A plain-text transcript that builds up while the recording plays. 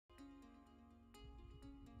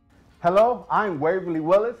Hello, I'm Waverly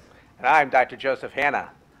Willis. And I'm Dr. Joseph Hanna.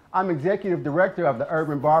 I'm Executive Director of the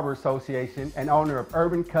Urban Barber Association and owner of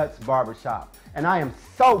Urban Cuts Barbershop. And I am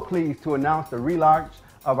so pleased to announce the relaunch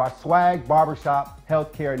of our SWAG Barbershop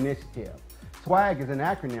Healthcare Initiative. SWAG is an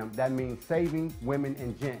acronym that means Saving Women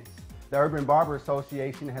and Gents. The Urban Barber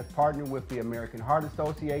Association has partnered with the American Heart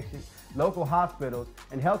Association, local hospitals,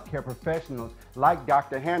 and healthcare professionals like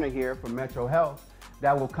Dr. Hanna here from Metro Health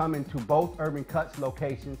that will come into both Urban Cuts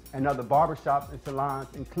locations and other barbershops and salons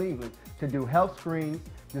in Cleveland to do health screens,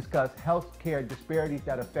 discuss healthcare disparities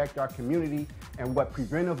that affect our community, and what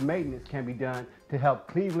preventive maintenance can be done to help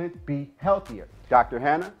Cleveland be healthier. Dr.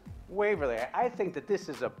 Hanna? Waverly, I think that this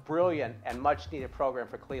is a brilliant and much needed program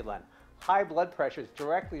for Cleveland. High blood pressure is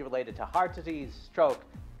directly related to heart disease, stroke,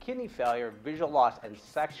 kidney failure, visual loss, and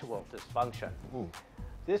sexual dysfunction. Ooh.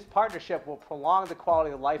 This partnership will prolong the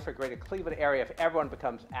quality of life for greater Cleveland area if everyone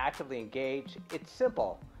becomes actively engaged. It's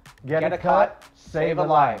simple. Get a cut, save a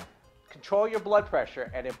life. Control your blood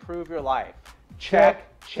pressure and improve your life.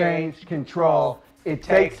 Check, change, control. It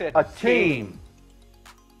takes a team.